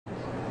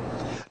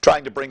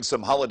Trying to bring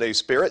some holiday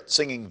spirit,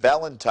 singing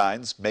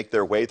Valentines make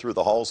their way through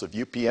the halls of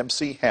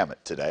UPMC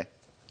Hammett today.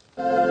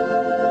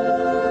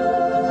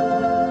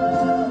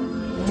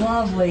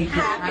 Lovely.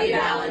 Happy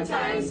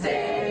Valentine's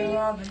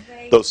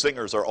Day. Those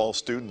singers are all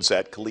students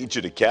at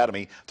Collegiate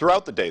Academy.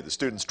 Throughout the day, the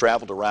students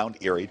traveled around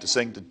Erie to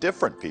sing to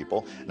different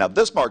people. Now,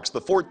 this marks the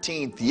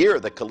 14th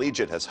year that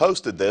Collegiate has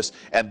hosted this,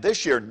 and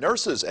this year,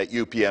 nurses at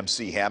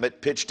UPMC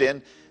Hammett pitched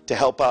in to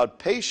help out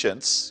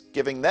patients,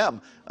 giving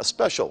them a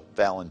special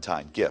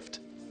Valentine gift.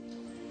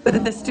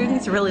 The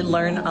students really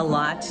learn a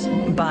lot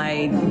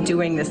by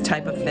doing this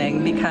type of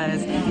thing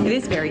because it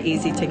is very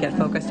easy to get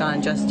focused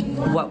on just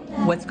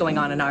what's going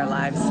on in our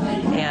lives,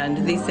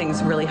 and these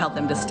things really help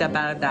them to step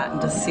out of that and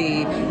to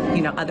see,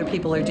 other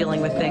people are dealing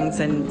with things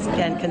and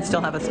can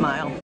still have a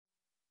smile.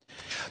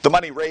 The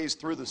money raised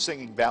through the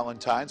Singing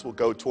Valentines will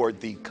go toward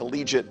the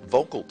Collegiate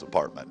Vocal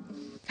Department.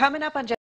 Coming up on